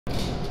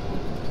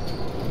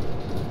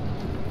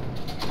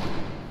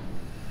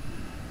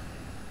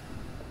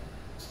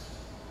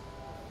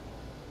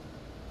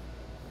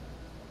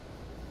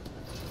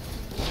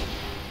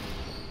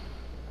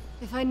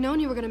If I'd known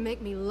you were gonna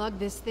make me lug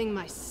this thing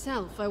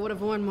myself, I would have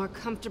worn more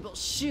comfortable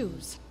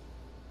shoes.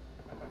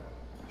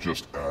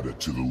 Just add it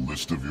to the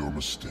list of your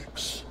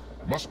mistakes.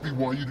 Must be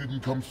why you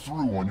didn't come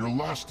through on your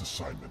last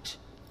assignment.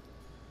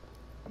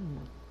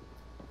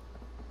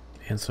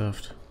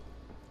 Ernsthaft.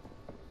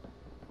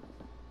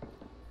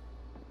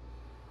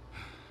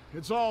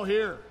 It's all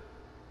here.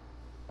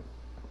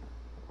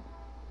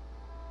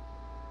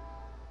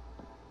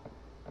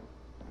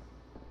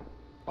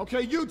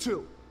 Okay, you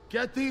two,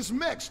 get these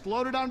mixed,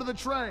 loaded onto the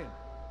train.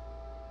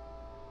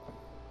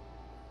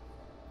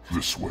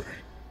 This way.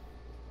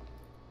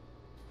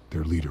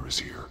 Their leader is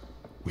here,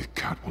 with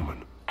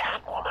Catwoman.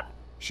 Catwoman?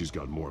 She's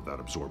got more of that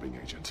absorbing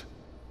agent.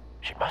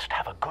 She must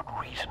have a good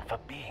reason for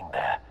being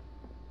there.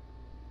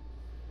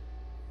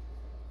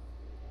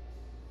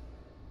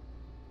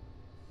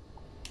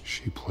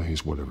 She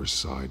plays whatever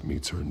side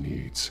meets her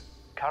needs.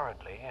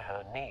 Currently,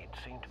 her needs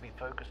seem to be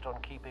focused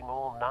on keeping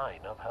all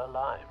 9 of her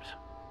lives.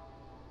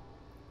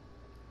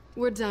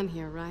 We're done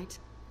here, right?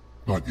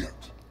 Not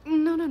yet.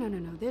 No.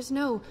 There's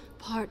no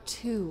part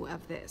 2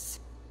 of this.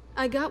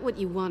 I got what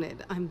you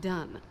wanted. I'm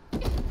done. You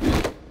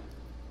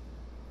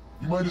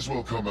might as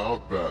well come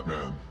out,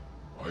 Batman.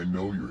 I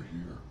know you're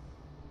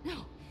here.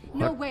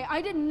 No way.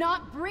 I did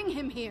not bring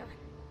him here.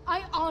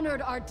 I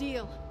honored our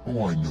deal.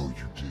 Oh, I know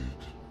you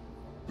did.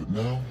 But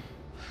now,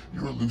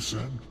 you're a loose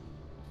end.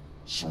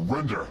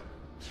 Surrender!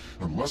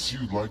 Unless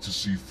you'd like to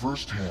see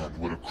firsthand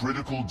what a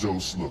critical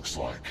dose looks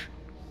like.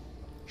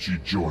 She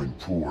joined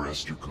poor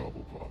Esther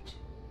Cobblepot.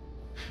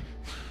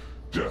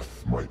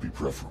 Death might be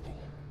preferable.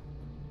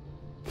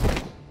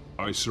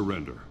 I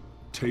surrender.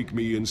 Take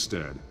me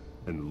instead,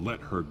 and let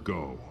her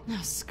go.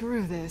 Now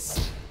screw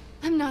this.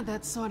 I'm not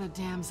that sort of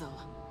damsel.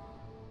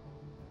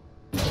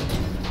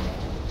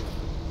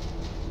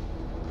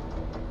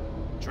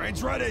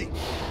 Train's ready.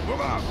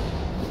 Move out.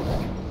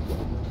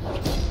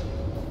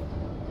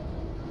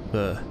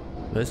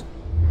 Was?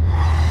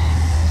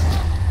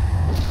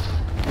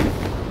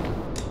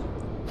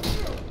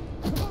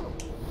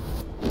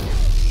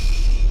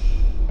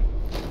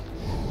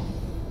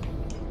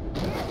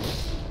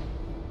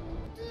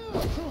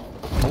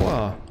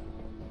 Aua.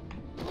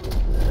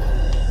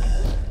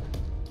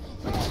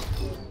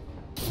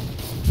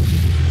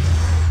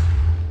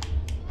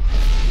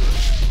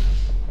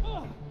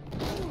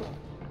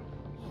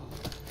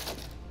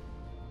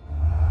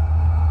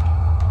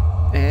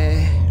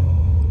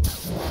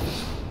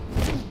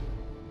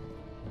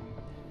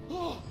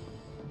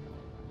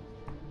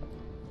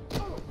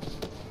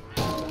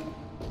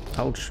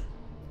 Autsch.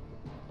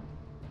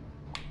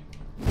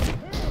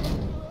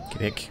 Geh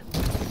weg.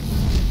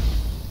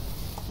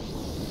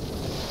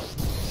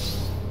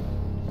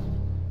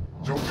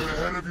 Don't get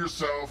ahead of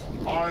yourself.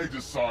 I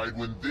decide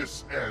when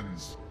this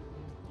ends.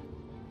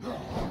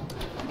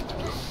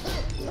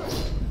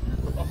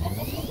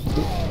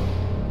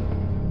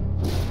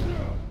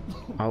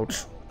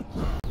 Autsch.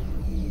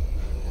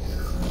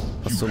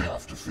 You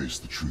have to face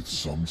the truth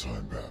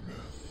sometime,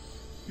 Batman.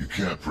 You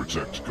can't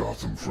protect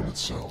Gotham from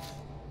itself.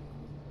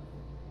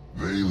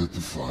 They lit the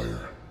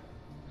fire.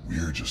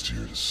 We're just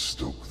here to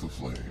stoke the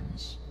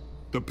flames.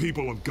 The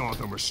people of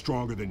Gotham are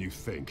stronger than you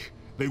think.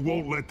 They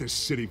won't let this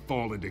city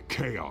fall into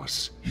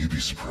chaos. You'd be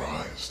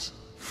surprised.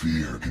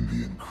 Fear can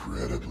be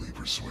incredibly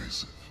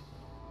persuasive.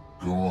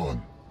 Go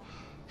on.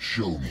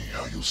 Show me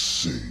how you'll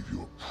save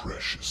your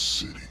precious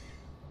city.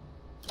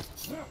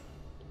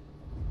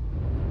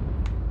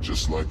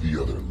 Just like the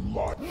other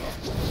lot.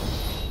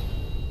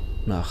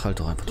 Na, halt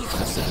doch einfach die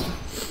Fresse.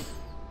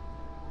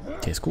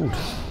 Der ist gut.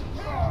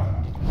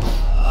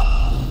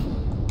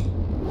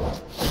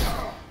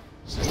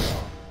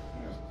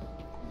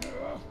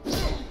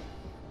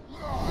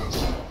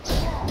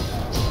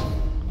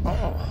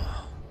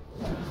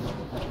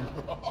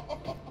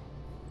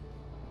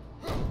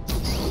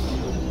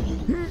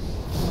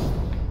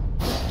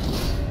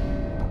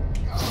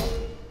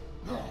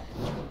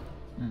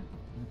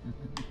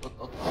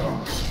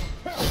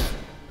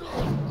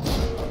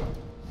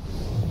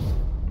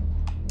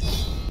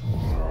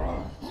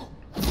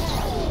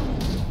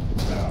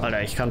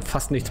 Alter, ich kann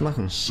fast nichts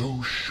machen.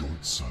 So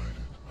short-sighted.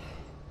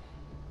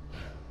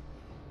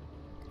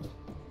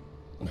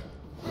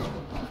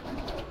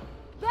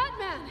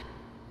 Batman!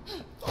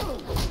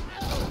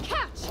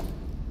 Catch!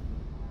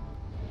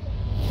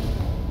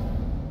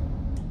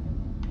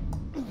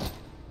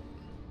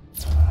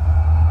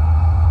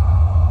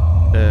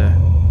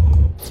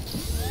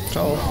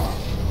 Ciao.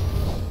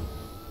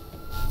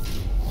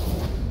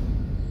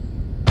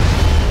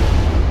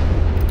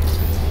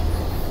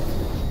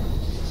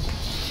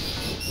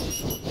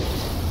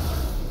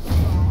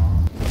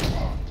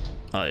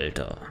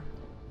 Alter.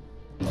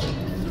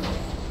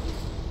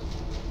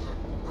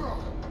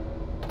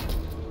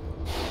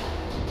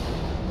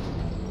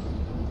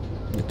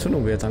 Die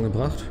Zündung wird jetzt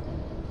angebracht.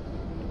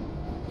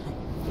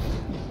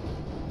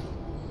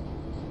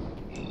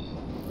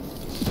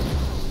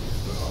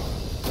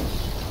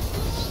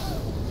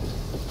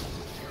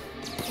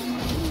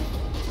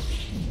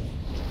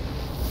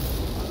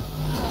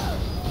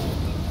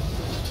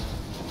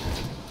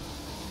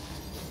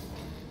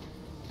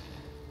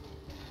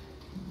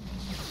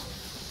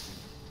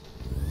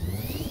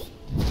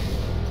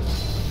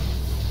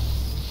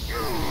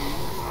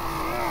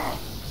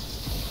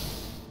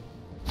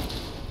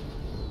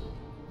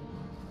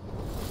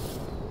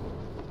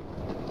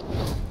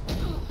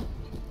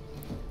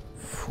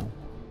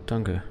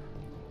 danke.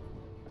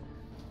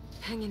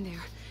 Hang in there.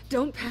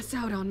 Don't pass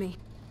out on me.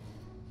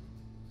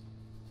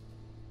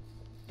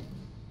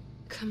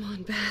 Come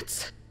on,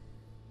 bats.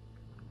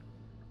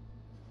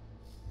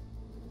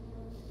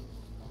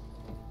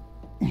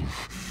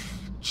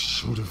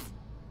 Should have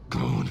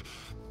gone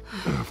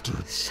after.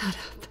 Shut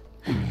up.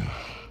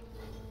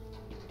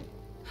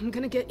 I'm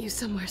gonna get you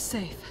somewhere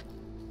safe.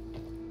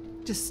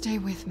 Just stay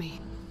with me.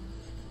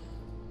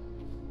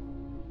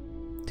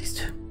 Siehst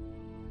du?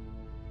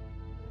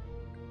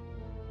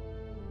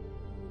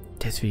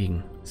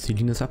 Deswegen,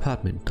 Selinas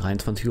Apartment,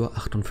 23:58 Uhr.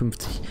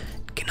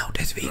 Genau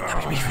deswegen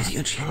habe ich mich für sie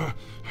entschieden.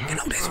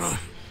 Genau deswegen.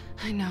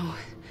 I know.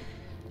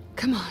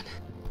 Come on.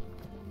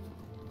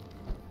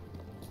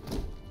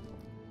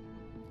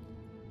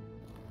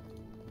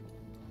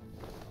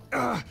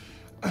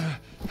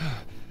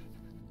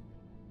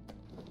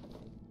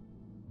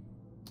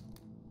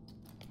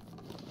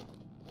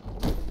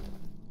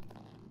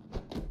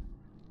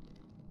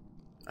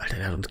 Alter,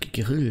 der hat uns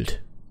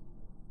gegrillt.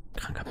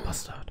 Kranker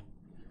Bastard.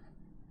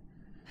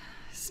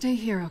 Stay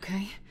here,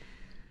 okay?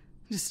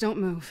 Just don't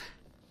move.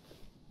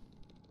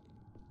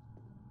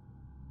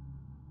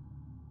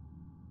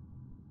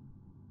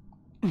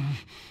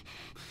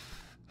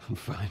 I'm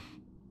fine.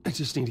 I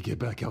just need to get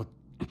back out.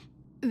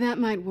 That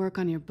might work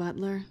on your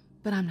butler,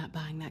 but I'm not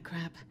buying that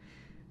crap.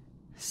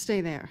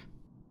 Stay there.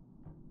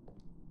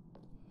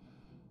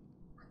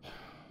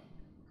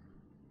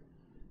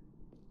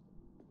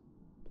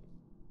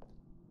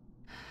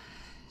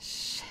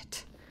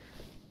 Shit.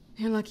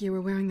 You're lucky you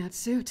were wearing that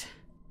suit.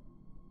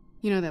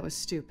 You know that was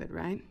stupid,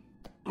 right?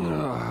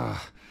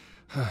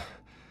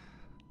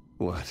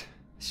 What?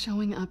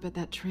 Showing up at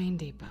that train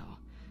depot.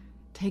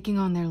 Taking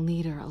on their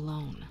leader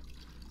alone.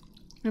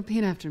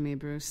 Repeat after me,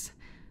 Bruce.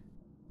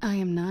 I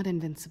am not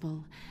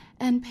invincible,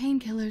 and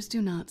painkillers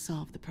do not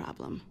solve the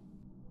problem.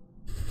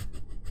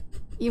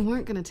 You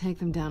weren't gonna take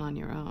them down on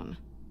your own.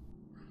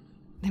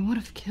 They would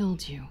have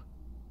killed you.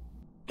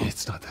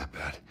 It's not that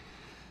bad.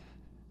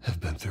 I've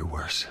been through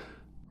worse.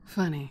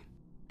 Funny.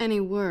 Any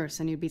worse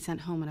and you'd be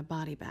sent home in a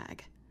body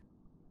bag.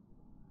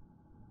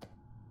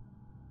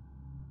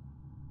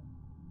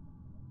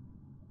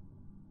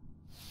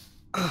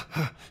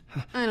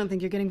 I don't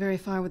think you're getting very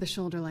far with a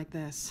shoulder like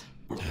this.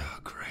 Oh,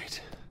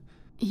 great.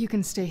 You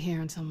can stay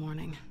here until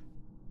morning.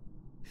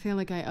 Feel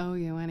like I owe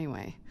you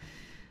anyway.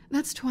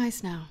 That's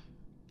twice now.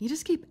 You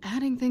just keep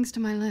adding things to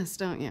my list,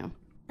 don't you?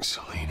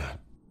 Selina.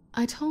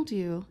 I told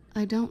you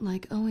I don't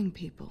like owing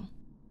people.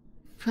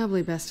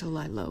 Probably best to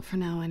lie low for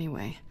now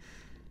anyway.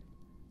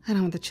 I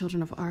don't want the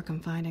children of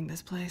Arkham finding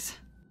this place.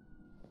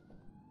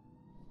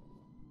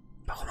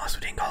 Warum hast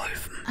du denen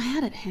geholfen? I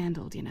had it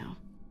handled, you know.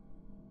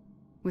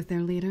 With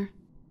their leader.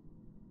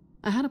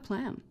 I had a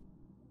plan.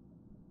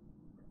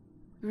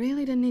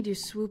 Really didn't need you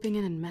swooping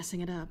in and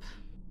messing it up.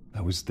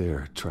 I was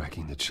there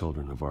tracking the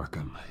children of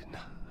Arkham.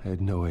 I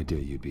had no idea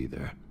you'd be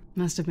there.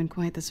 Must have been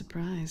quite the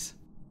surprise.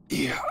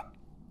 Yeah,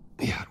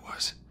 it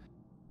was.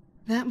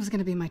 That was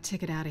gonna be my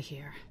ticket out of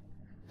here.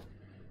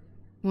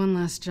 One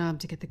last job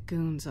to get the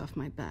goons off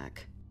my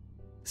back.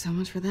 So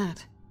much for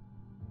that.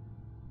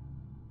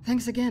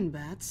 Thanks again,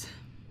 Bats.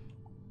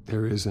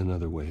 There is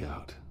another way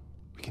out.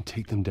 We can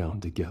take them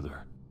down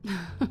together.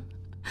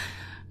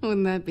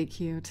 Wouldn't that be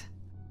cute?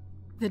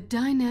 The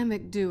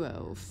dynamic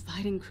duo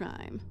fighting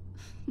crime.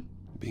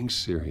 Being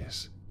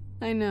serious.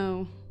 I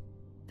know.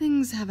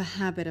 Things have a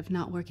habit of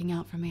not working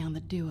out for me on the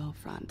duo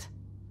front.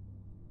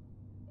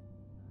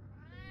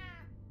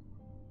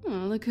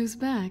 Oh, look who's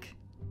back.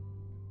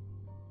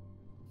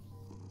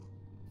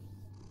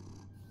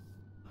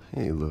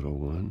 Hey, little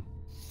one.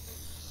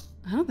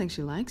 I don't think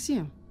she likes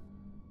you.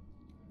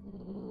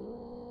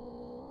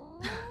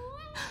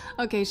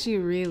 Okay, she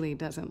really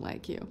doesn't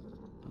like you.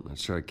 I'm not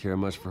sure I care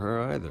much for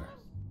her either.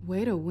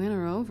 Way to win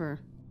her over.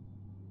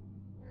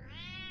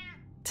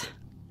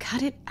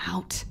 Cut it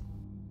out.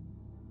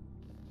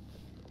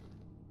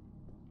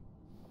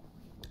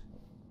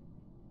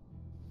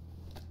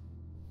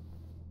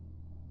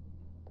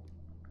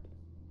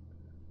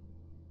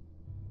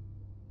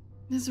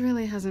 This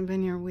really hasn't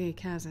been your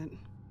week, has it?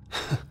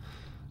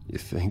 You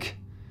think?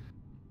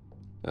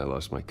 I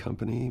lost my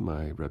company,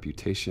 my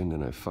reputation,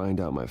 and I find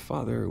out my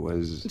father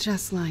was...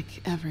 Just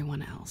like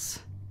everyone else.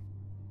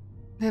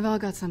 They've all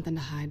got something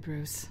to hide,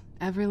 Bruce.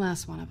 Every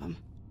last one of them.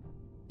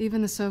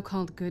 Even the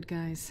so-called good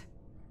guys.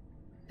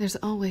 There's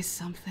always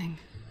something.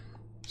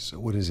 So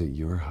what is it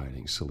you're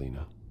hiding,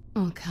 Selina?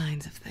 All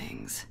kinds of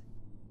things.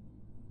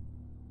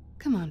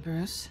 Come on,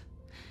 Bruce.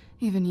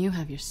 Even you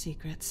have your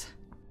secrets.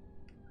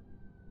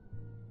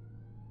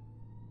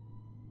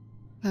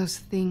 Those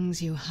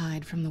things you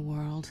hide from the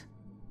world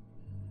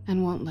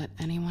and won't let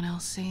anyone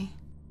else see.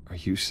 Are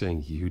you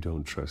saying you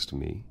don't trust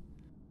me?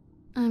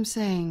 I'm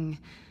saying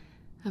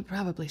I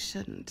probably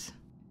shouldn't.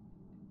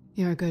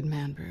 You're a good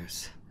man,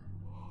 Bruce.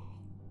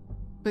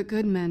 But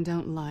good men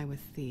don't lie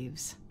with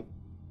thieves.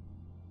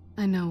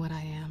 I know what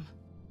I am.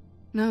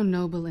 No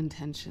noble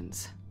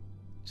intentions.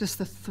 Just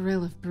the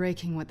thrill of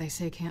breaking what they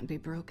say can't be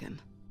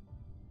broken.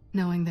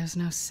 Knowing there's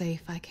no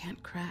safe I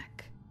can't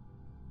crack.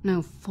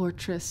 No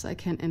fortress I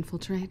can't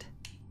infiltrate?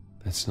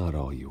 That's not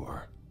all you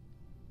are.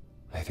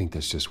 I think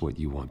that's just what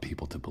you want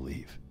people to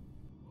believe.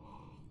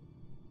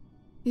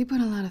 You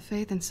put a lot of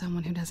faith in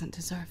someone who doesn't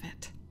deserve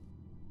it.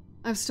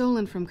 I've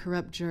stolen from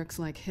corrupt jerks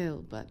like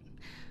Hill, but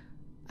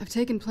I've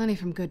taken plenty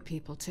from good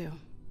people, too.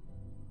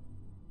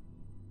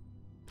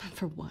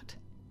 For what?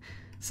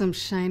 Some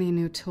shiny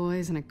new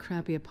toys in a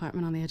crappy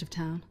apartment on the edge of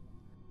town?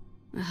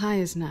 The high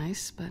is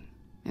nice, but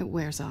it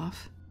wears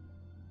off.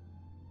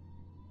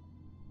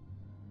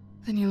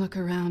 Then you look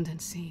around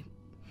and see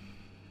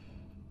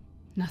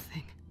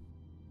nothing.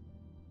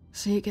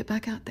 So you get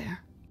back out there.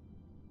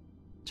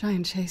 Try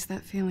and chase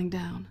that feeling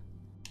down.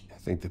 I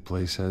think the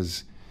place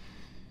has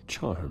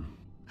charm.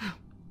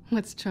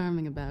 What's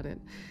charming about it?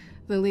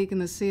 The leak in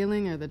the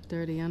ceiling or the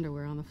dirty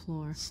underwear on the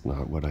floor? It's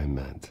not what I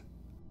meant.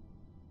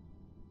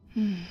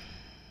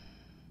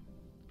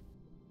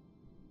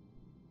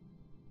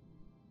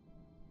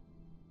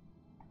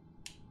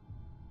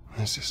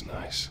 This is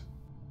nice.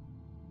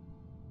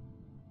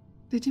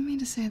 Did you mean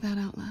to say that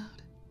out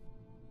loud?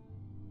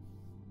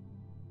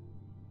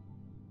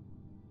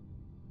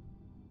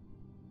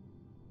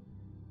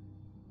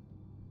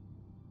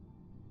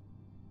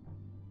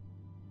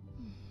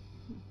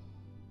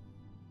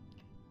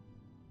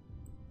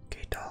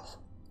 Geht doch.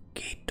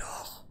 Geht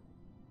doch.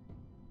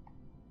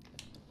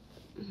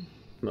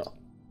 Ja.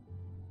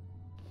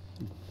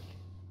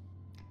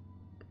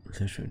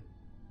 Sehr schön.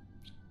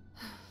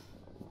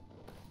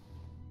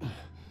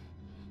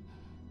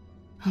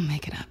 I'll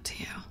make it up to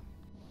you.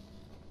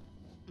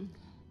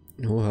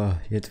 Oha,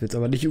 jetzt wird's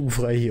aber nicht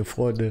jugendfrei hier,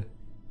 Freunde.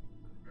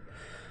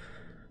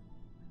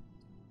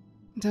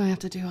 Do I have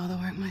to do all the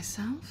work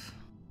myself?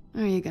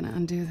 Or are you gonna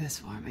undo this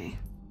for me?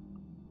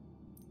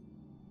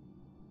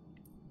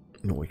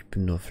 No, ich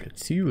bin doch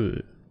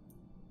flexibel.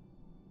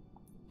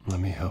 Let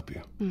me help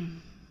you.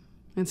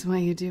 It's what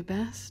you do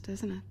best,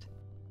 isn't it?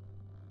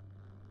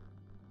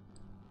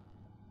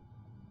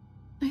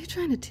 Are you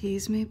trying to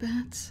tease me,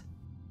 Bats?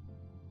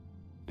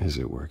 Is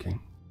it working?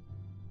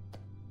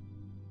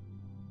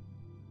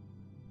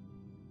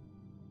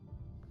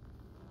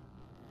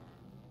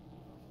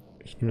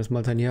 Ich nehme das mal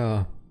als ein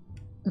Ja.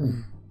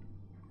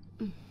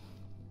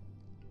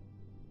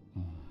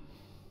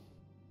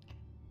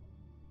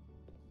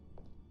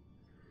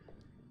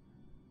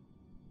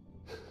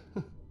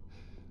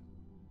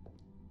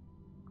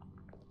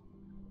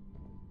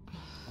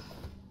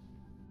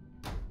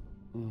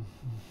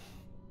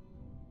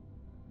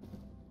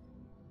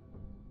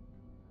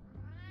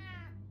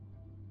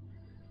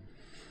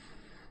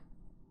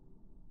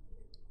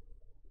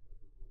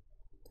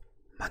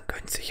 Man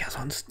gönnt sich ja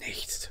sonst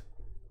nichts.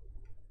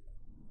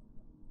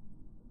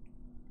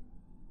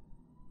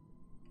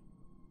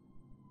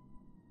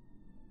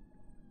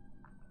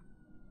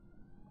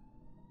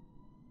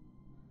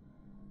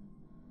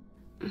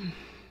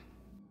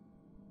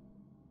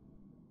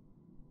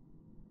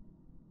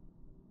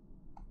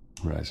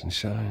 Rise and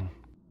shine.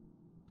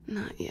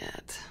 Not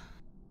yet.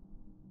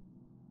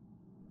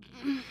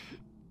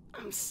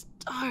 I'm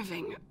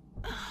starving.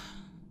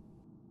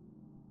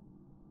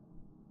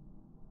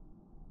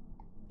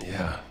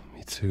 Yeah,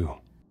 me too.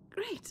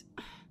 Great.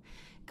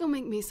 Go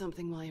make me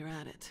something while you're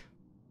at it.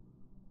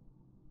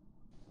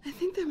 I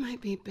think there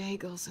might be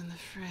bagels in the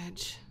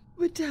fridge.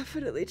 Would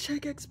definitely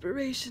check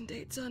expiration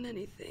dates on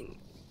anything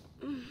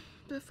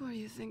before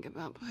you think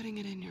about putting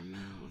it in your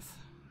mouth.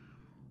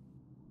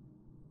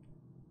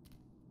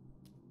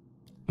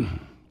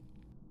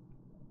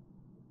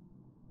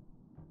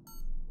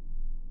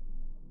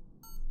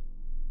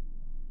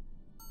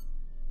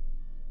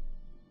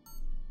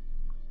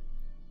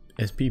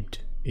 Es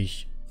piept.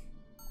 Ich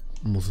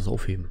muss es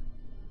aufheben.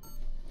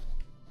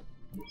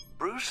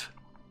 Bruce?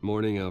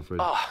 Morning, Alfred.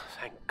 Oh,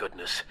 thank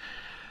goodness.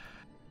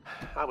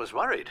 I was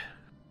worried.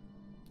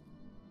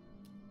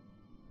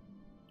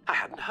 I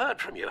hadn't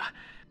heard from you.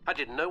 I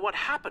didn't know what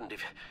happened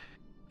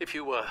if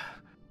you were...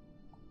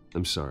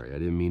 I'm sorry, I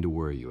didn't mean to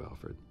worry you,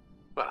 Alfred.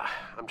 Well,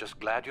 I'm just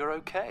glad you're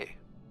okay.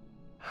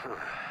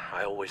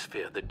 I always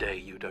fear the day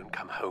you don't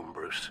come home,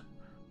 Bruce.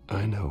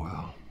 I know,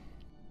 Al.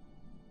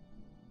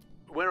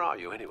 Where are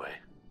you, anyway?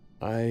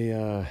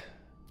 I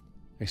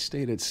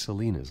stayed at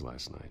Selena's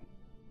last night.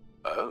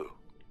 Oh.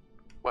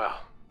 Well,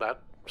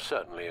 that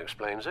certainly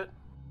explains it.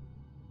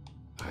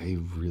 I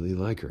really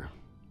like her.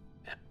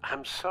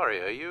 I'm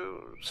sorry, are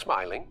you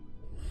smiling?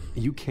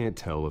 You can't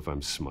tell if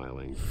I'm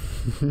smiling.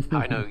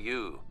 I know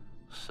you,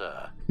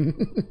 sir.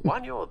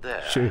 While you're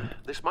there, Schön.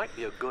 this might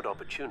be a good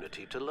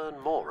opportunity to learn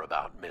more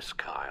about Miss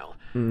Kyle.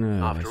 Na,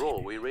 weiß After ich all,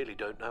 nicht. we really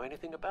don't know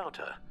anything about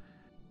her.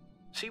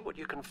 See what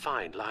you can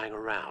find lying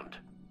around,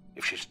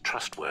 if she's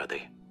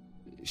trustworthy.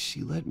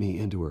 She let me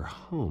into her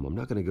home. I'm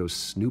not going to go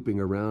snooping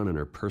around in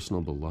her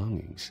personal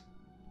belongings.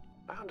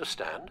 I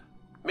understand.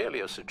 Merely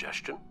a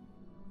suggestion.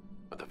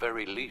 At the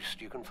very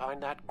least, you can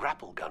find that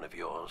grapple gun of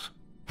yours.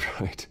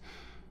 Right.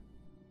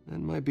 That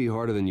might be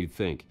harder than you'd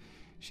think.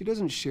 She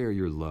doesn't share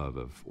your love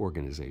of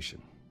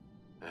organization.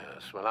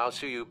 Yes, well, I'll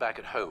see you back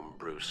at home,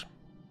 Bruce.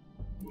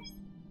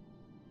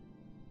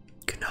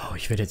 Genau,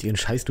 ich werde jetzt ihren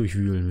Scheiß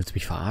durchwühlen. Willst du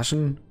mich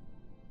verarschen?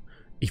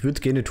 Ich würde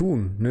es gerne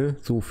tun, ne?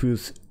 So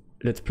fürs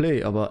Let's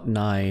Play, aber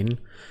nein.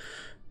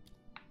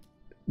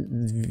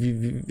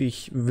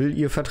 Ich will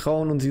ihr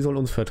vertrauen und sie soll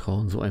uns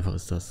vertrauen. So einfach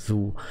ist das.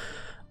 So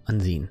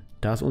ansehen.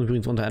 Da ist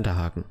übrigens unser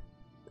Enterhaken.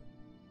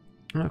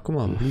 Ah, guck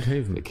mal,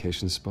 Blüthaven.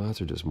 Vacation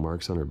spots are just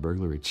marks on her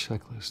burglary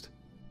checklist.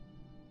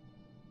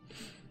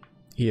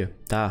 Hier,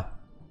 da.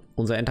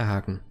 Unser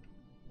Enterhaken.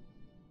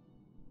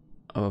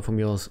 Aber von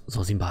mir aus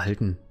soll sie ihn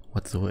behalten.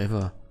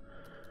 Whatsoever.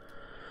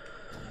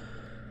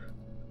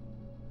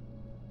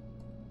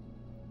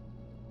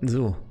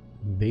 So,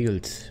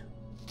 Bagels.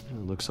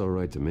 Looks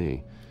alright to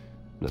me.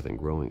 Nothing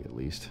growing at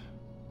least.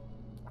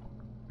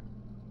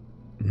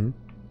 Mhm.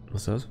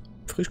 Was ist das?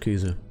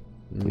 Frischkäse.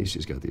 At least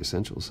she's got the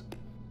essentials.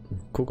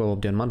 Guck aber,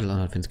 ob der einen Mantel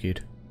anhat, wenn es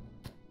geht.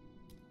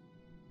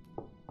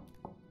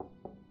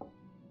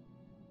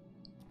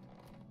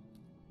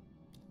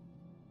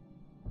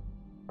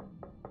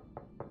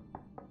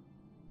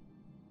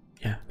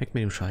 Ja, weg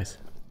mit dem Scheiß.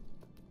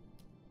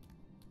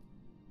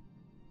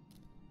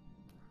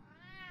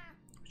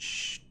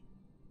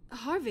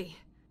 Harvey.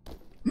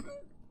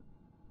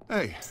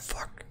 Hey,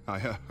 Fuck. I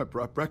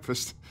brought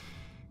breakfast.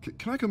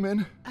 Can I come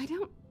in? I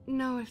don't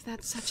know if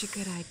that's such a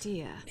good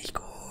idea. Nicht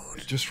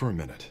gut. Just for a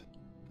minute.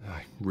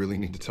 I really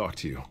need to talk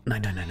to you.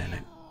 Nein, nein, nein, nein,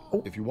 nein.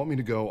 Oh. If you want me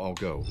to go, I'll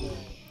go.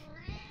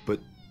 But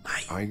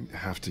Nein. I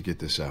have to get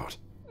this out.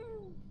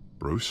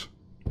 Bruce?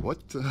 What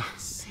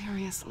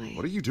Seriously.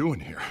 are you doing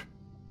here?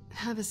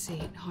 Have a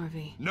seat,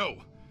 Harvey. No!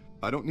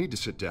 I don't need to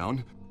sit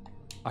down.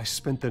 I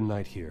spent the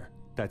night here.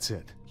 That's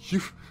it.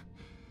 You...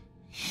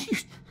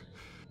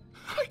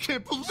 I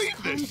can't believe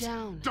Calm this!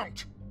 down.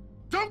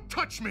 Don't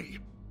touch me!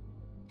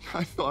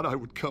 I thought I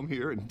would come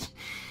here and...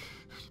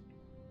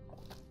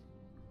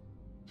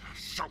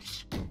 So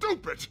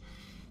stupid!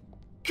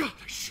 God,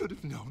 I should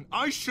have known.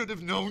 I should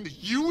have known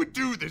that you would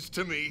do this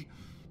to me.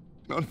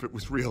 None of it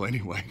was real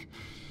anyway.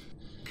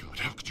 God,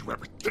 how could you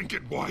ever think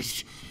it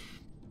was?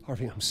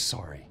 Harvey, I'm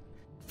sorry.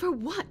 For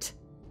what?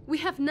 We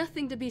have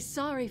nothing to be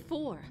sorry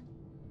for.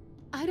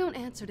 I don't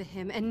answer to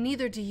him, and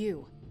neither do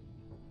you.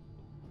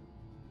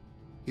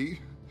 He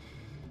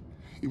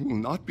will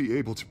not be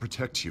able to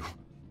protect you.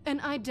 And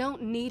I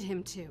don't need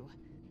him to.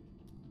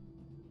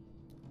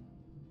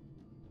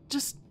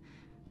 Just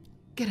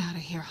get out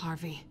of here,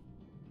 Harvey.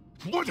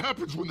 What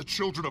happens when the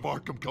children of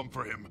Arkham come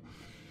for him?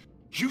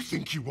 You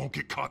think you won't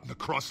get caught in the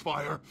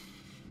crossfire?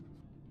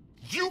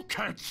 You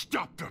can't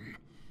stop them!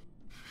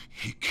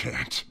 He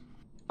can't.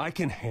 I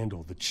can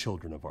handle the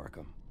children of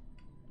Arkham.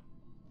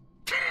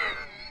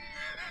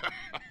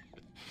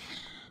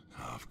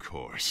 Of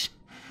course.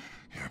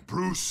 Yeah,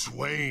 Bruce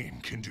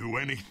Wayne can do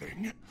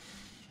anything.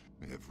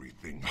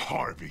 Everything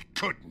Harvey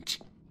couldn't.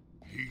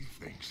 He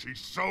thinks he's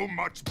so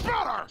much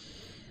better!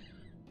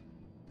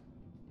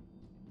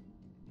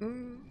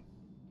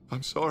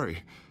 I'm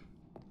sorry.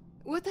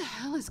 What the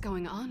hell is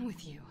going on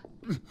with you?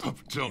 Up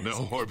until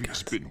now,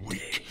 Harvey's been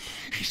weak.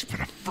 He's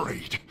been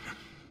afraid.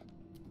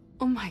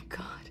 Oh my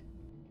god.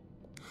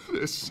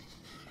 This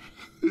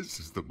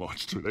is the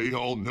monster they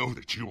all know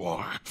that you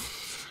are.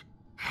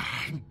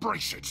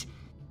 Embrace it.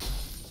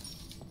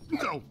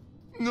 No.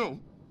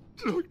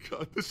 Oh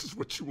God, this is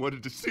what you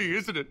wanted to see,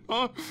 isn't it,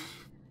 huh?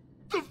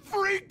 The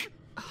freak!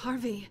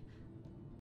 Harvey.